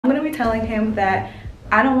gonna be telling him that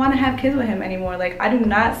I don't want to have kids with him anymore. Like, I do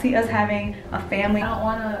not see us having a family. I don't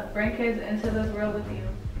want to bring kids into this world with you.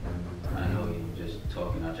 I know you just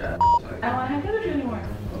talking out your ass. I don't want to have kids with you anymore.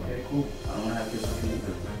 Okay, cool. I don't want to have kids with you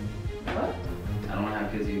either. What? I don't want to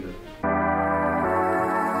have kids either.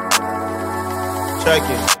 Check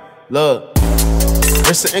it. Look.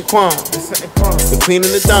 Rissa and Quan, the queen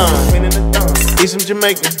and the don. He's from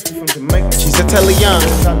Jamaica. She's Italian.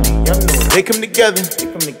 They come together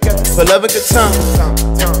for love and good time.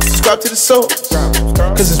 Subscribe to the soul,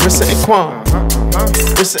 cause it's Rissa and Quan.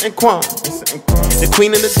 Rissa and Quan, the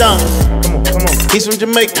queen and the don. He's from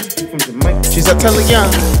Jamaica. She's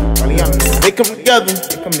Italian. They come together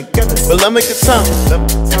for love and good time.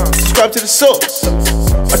 Subscribe to the soul.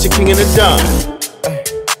 Watch your king and the don.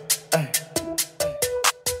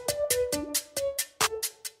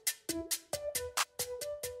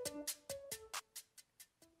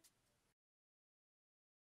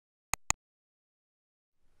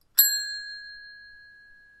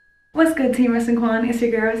 What's good, Team Rissa and Quan? It's your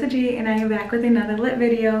girl Rissa G, and I am back with another lit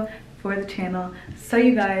video for the channel. So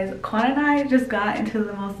you guys, Quan and I just got into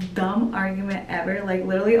the most dumb argument ever, like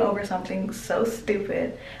literally over something so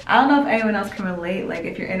stupid. I don't know if anyone else can relate, like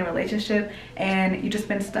if you're in a relationship and you just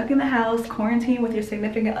been stuck in the house, quarantined with your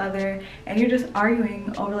significant other, and you're just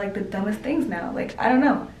arguing over like the dumbest things now. Like, I don't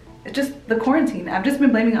know. It's just the quarantine. I've just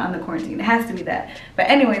been blaming it on the quarantine. It has to be that.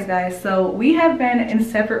 But anyways, guys, so we have been in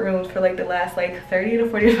separate rooms for like the last like 30 to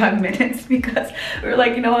 45 minutes because we were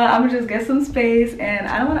like, you know what, I'm gonna just get some space and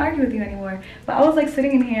I don't want to argue with you anymore. But I was like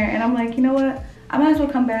sitting in here and I'm like, you know what, I might as well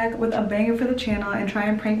come back with a banger for the channel and try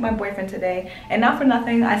and prank my boyfriend today. And not for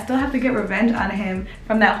nothing, I still have to get revenge on him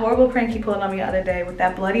from that horrible prank he pulled on me the other day with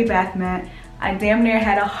that bloody bath mat. I damn near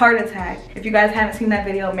had a heart attack. If you guys haven't seen that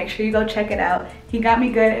video, make sure you go check it out. He got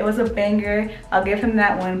me good. It was a banger. I'll give him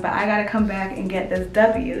that one, but I gotta come back and get this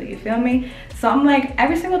W, you feel me? So I'm like,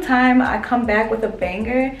 every single time I come back with a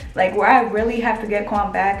banger, like where I really have to get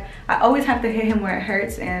Quan back, I always have to hit him where it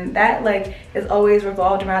hurts, and that like is always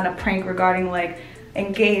revolved around a prank regarding like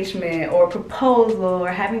engagement or proposal or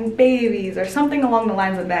having babies or something along the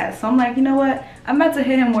lines of that. So I'm like, you know what, I'm about to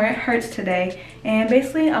hit him where it hurts today, and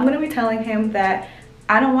basically I'm gonna be telling him that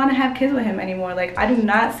I don't want to have kids with him anymore. Like, I do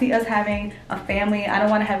not see us having a family. I don't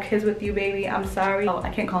want to have kids with you, baby. I'm sorry. Oh, I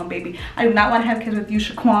can't call him baby. I do not want to have kids with you,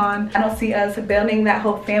 Shaquan. I don't see us building that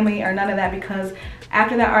whole family or none of that, because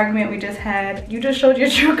after that argument we just had, you just showed your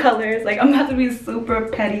true colors. Like, I'm about to be super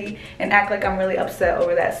petty and act like I'm really upset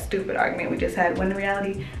over that stupid argument we just had, when in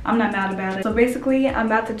reality, I'm not mad about it. So basically, I'm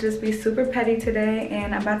about to just be super petty today,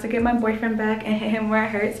 and I'm about to get my boyfriend back and hit him where it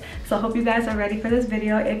hurts. So I hope you guys are ready for this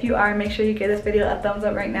video. If you are, make sure you give this video a thumbs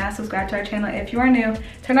up right now. Subscribe to our channel if you are new.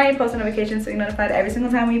 Turn on your post notifications so you're notified every single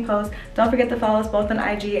time we post. Don't forget to follow us both on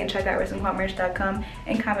IG and check out rissaandquanmerch.com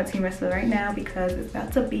and comment Team Rissa right now, because it's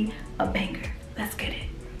about to be a banger. Let's get it.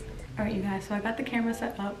 All right, you guys, so I got the camera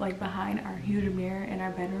set up like behind our huge mirror in our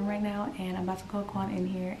bedroom right now, and I'm about to call Quan in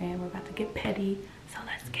here and we're about to get petty. So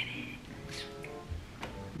let's get it.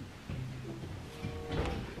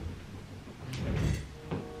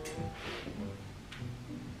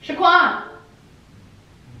 Shaquan!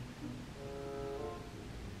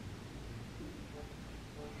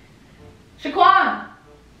 Shaquan!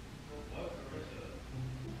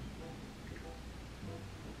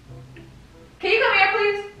 Can you come here,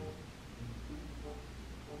 please?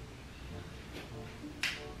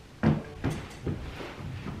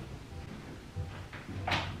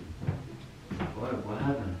 What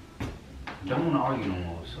happened? I don't want to argue no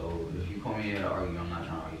more, so if you call me here to argue, I'm not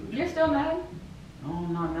trying to argue with you. You're still mad? No,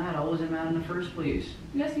 I'm not mad. I wasn't mad in the first place.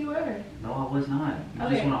 Yes, you were. No, I was not. You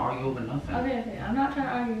Okay. just want to argue over nothing. Okay, I'm not trying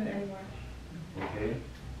to argue anymore. Okay?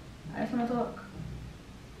 I just want to talk.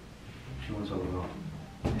 What you want to talk about?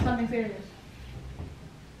 It's something serious.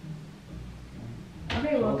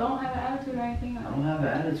 Okay, well, don't have an attitude or anything. I don't have an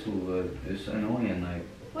attitude, but it's annoying. Like,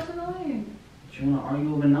 What's annoying? you want to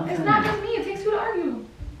argue over nothing. It's not just me. It takes two to argue.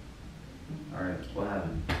 Alright, what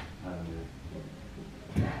happened?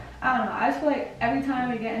 I don't know. I just feel like every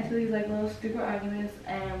time we get into these like little stupid arguments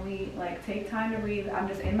and we like take time to breathe, I'm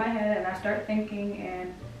just in my head and I start thinking,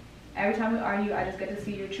 and every time we argue, I just get to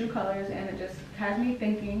see your true colors, and it just has me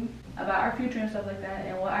thinking about our future and stuff like that,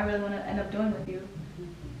 and what I really want to end up doing with you.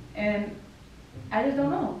 And I just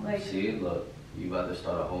don't know. Like, see, look, you about to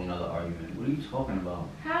start a whole nother argument. What are you talking about?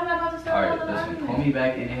 How am I about to start Alright, another listen, argument? call me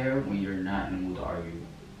back in here when you're not in the mood to argue,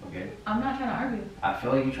 okay? I'm not trying to argue. I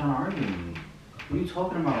feel like you're trying to argue with me. What are you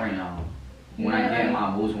talking about right now? When I get in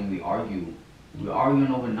my moods when we argue. We're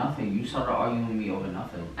arguing over nothing. You started arguing with me over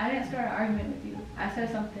nothing. I didn't start an argument with you. I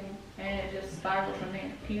said something and it just spiraled from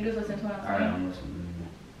there. Can you just listen to what I'm saying? Alright, I'm listening.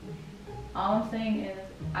 All I'm saying is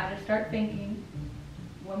I just start thinking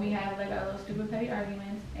when we have like our little stupid petty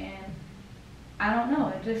arguments, and I don't know,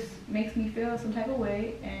 it just makes me feel some type of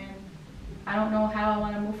way, and I don't know how I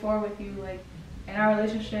want to move forward with you, like in our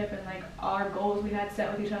relationship and like our goals we had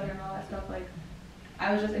set with each other and all that stuff. Like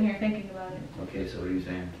I was just in here thinking about it. Okay, so what are you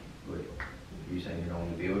saying? Wait, are you saying you don't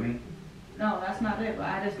want to be with me? No, that's not it, but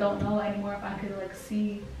I just don't know anymore if I could like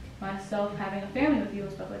see myself having a family with you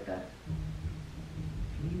and stuff like that.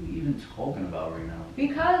 What are you even talking about right now?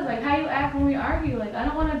 Because like how you act when we argue, like I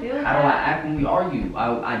don't want to deal with How that. do I act when we argue?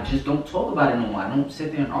 I just don't talk about it no more. I don't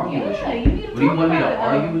sit there and argue with you. Yeah, you need to talk What do you want me to about it,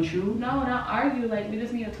 argue though. with you? No, not argue. Like we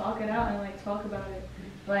just need to talk it out and like talk about it.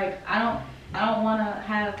 Like I don't want to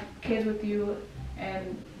have kids with you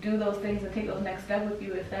and do those things and take those next steps with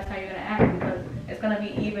you if that's how you're gonna act, because it's gonna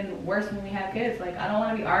be even worse when we have kids. Like I don't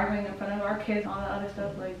want to be arguing in front of our kids and all that other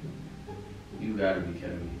stuff. Like You gotta be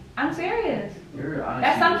kidding me. I'm serious. You're honestly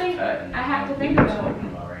That's something just chatting. I have to What think are you about. talking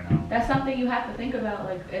about right now? That's something you have to think about.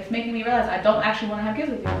 Like it's making me realize I don't actually want to have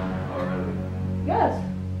kids with you. Oh really? Yes.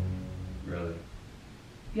 Really?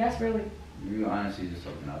 Yes, really. You honestly just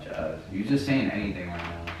talking out your ass. You just saying anything right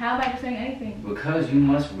now. How am I just saying anything? Because you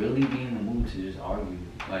must really be in the mood to just argue.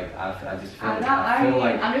 Like I just feel. I'm not I feel arguing.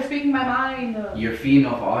 like I'm just speaking my mind. Though. you're feeding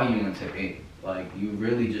off arguing to it. Like you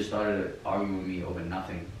really just started arguing with me over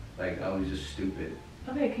nothing. Like that was just stupid.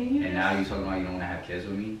 Okay, can you? And now you're talking about you don't want to have kids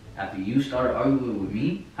with me? After you started arguing with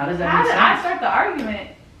me? How does that How make did sense? I start the argument?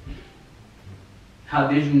 How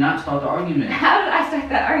did you not start the argument? How did I start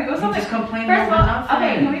that argument? You just complaining First of over all, nothing.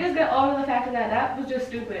 okay, can we just get over the fact that that was just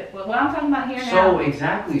stupid? But what I'm talking about here So now.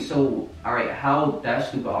 exactly. So all right, how that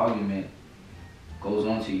stupid argument goes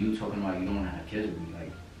on to you talking about you don't want to have kids with me?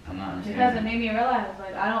 Like I'm not understanding. Because it made me realize,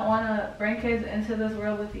 like, I don't want to bring kids into this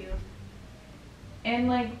world with you. And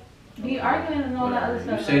like, be arguing and all that other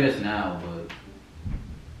stuff. You say this now,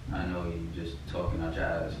 but I know you just talking out your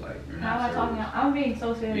ass. Like you're How not am I talking serious. out? I'm being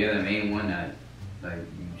so serious. You're the main one that, like,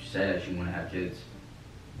 you said that you want to have kids.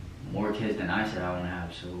 More kids than I said I want to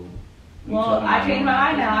have, so. you Well, talking I about you changed my don't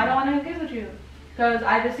mind have now. I kids don't want to have kids with you. Because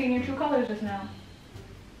I just seen your true colors just now.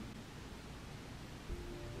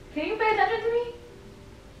 Can you pay attention to me?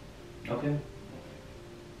 Okay,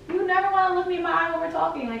 You never want to look me in my eye when we're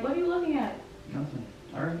talking. Like, what are you looking at? nothing.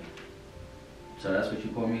 Alright. So that's what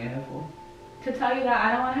you called me in here for? To tell you that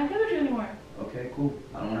I don't want to have kids with you anymore. Okay, cool.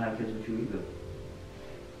 I don't want to have kids with you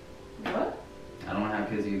either. What? I don't want to have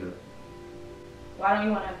kids either. Why don't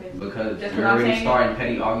you want to have kids? Because Just you're what I'm already saying? starting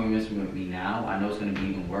petty arguments with me now. I know it's going to be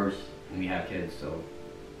even worse when we have kids, so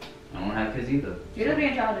I don't want to have kids either. You're just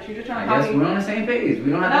being childish. You're just trying I to guess copy. we're on the same page.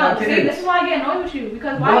 We don't have to No, have see, kids. this is why I get annoyed with you.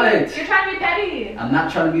 Because why What? you're trying to be petty. I'm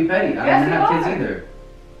not trying to be petty. I Yes, don't want to you have are. kids either.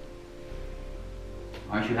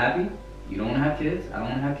 Aren't you happy? You don't want to have kids? I don't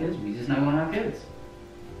want to have kids. We just not going to have kids.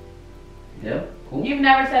 Yep, cool. You've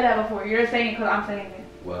never said that before. You're just saying it because I'm saying it.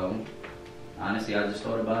 Well, honestly, I just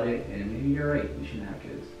thought about it, and maybe you're right. We shouldn't have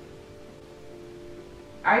kids.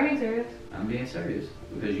 Are you being serious? I'm being serious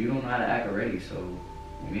because you don't know how to act already. So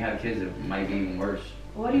when we have kids, it might be even worse.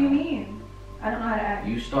 What do you mean? I don't know how to act.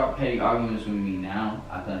 You start petty arguments with me now.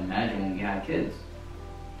 I can imagine when we have kids.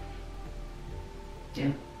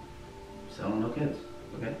 Yeah. So no kids.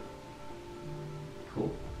 Okay.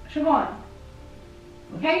 Cool. Siobhan,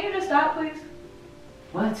 can you just stop, please?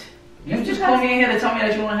 What? You It's just because- called me in here to tell me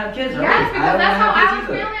that you want to have kids, right? Yes, because that's how I was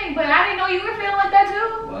either. feeling. But I didn't know you were feeling like that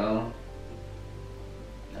too. Well,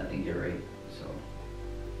 I think you're right.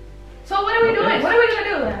 So what are we Okay. doing? What are we gonna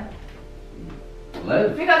do then? So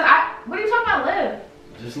live. Because what are you talking about? Live?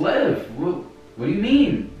 Just live. What do you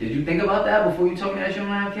mean? Did you think about that before you told me that you don't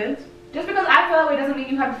want to have kids? Just because I feel that way doesn't mean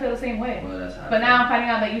you have to feel the same way. Well, that's how. But now I'm finding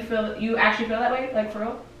out that you actually feel that way, like for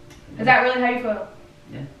real. Is that really how you feel?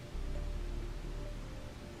 Yeah.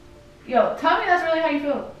 Yo, tell me that's really how you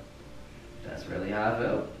feel. That's really how I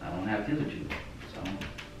feel. I don't have kids with you.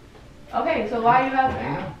 So. Okay, so why you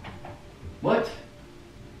have? What?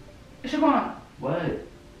 Siobhan, What?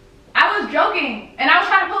 I was joking and I was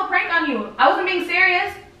trying to pull a prank on you. I wasn't being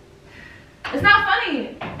serious. It's not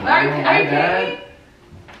funny. Are you kidding me?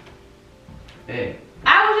 Hey.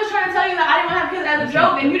 I was just trying to tell you that I didn't want to have kids as a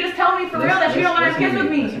joke, and you just tell me for real that you don't want to have kids with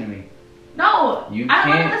me. Listen to me. No, You I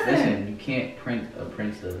don't can't want to listen. You can't print a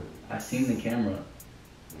Princeton. I seen the camera.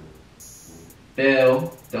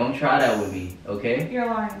 Bill, don't try that with me, okay? You're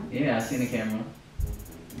lying. Yeah, I seen the camera.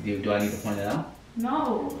 Do I need to point it out?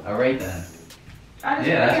 No. All right then. I just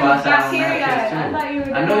Yeah, that's why I said I got don't have teary-eyed. kids too. I thought you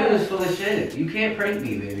were I know you dead. was full of shit. You can't prank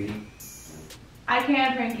me, baby. I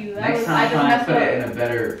can't prank you. That Next was, time, I just try and messed put up. it in a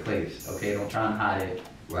better place, okay? Don't try and hide it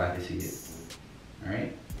where I can see it. All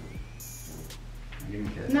right? Give me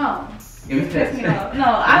a kiss. No. Give me a Piss kiss. me off. No,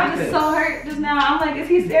 I'm just so hurt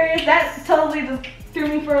you serious? That totally just threw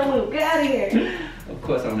me for a loop. Get out of here. Of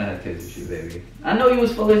course I'm gonna have kids with you, baby. I know you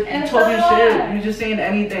was full of And talking so shit. I. You just saying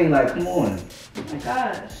anything, like, come on. Oh my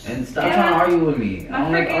gosh. And stop trying to argue with me. I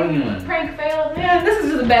don't like freaking arguing. Prank failed. Man, this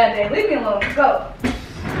is just a bad day. Leave me alone. Go.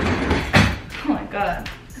 Oh my god.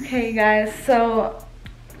 Okay, you guys. So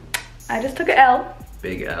I just took an L.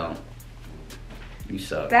 Big L. You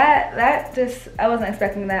suck. That just, I wasn't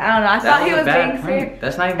expecting that. I don't know. I thought he was being serious.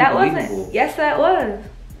 That's not even That believable. wasn't. Yes, that was.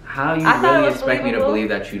 How you really expect me to believe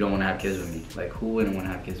that you don't want to have kids with me? Like, who wouldn't want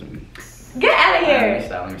to have kids with me? Get out of here. Let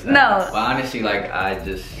me stop. No. But honestly, like, I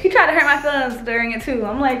just... He tried to hurt my feelings during it too.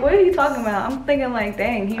 I'm like, what are you talking about? I'm thinking like,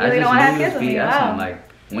 dang, he really don't want to have kids with me. Wow. Like,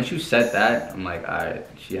 once you said that, I'm like, alright,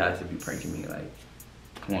 she has to be pranking me. Like,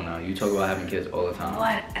 come on now. You talk about having kids all the time.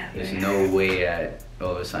 Whatever. There's no way that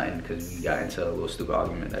all of a sudden, because we got into a little stupid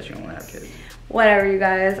argument, that you don't want to have kids. Whatever, you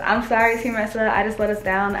guys. I'm sorry, Team Ressa. I just let us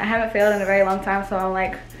down. I haven't failed in a very long time, so I'm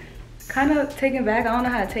like, kind of taken back. I don't know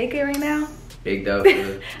how to take it right now. Big dub.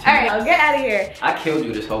 Alright, get out of here. I killed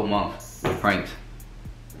you this whole month with pranks.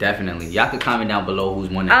 Definitely. Y'all could comment down below who's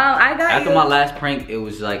won it. I got After my last prank, it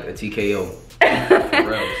was like a TKO. For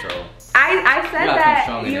real, so. I said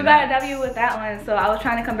that you got a W with that one, so I was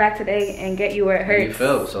trying to come back today and get you where it hurts. You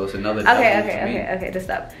felt, so it's another W. Okay, just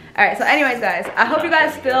stop. Alright, so anyways, guys, I hope you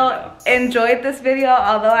guys still enjoyed this video,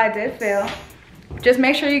 although I did fail. Just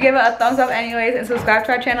make sure you give it a thumbs up anyways and subscribe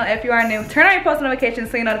to our channel if you are new. Turn on your post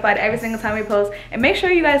notifications so you're notified every single time we post. And make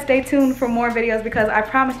sure you guys stay tuned for more videos because I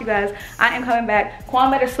promise you guys, I am coming back.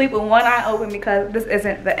 Quan better sleep with one eye open because this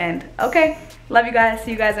isn't the end. Okay? Love you guys.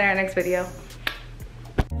 See you guys in our next video.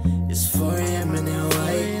 It's 4 AM and then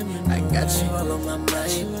white. I got you all on my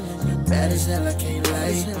mind. You bad as hell, I can't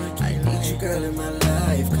lie. I need you, girl, in my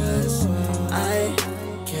life. Cause I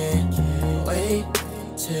can't wait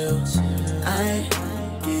till I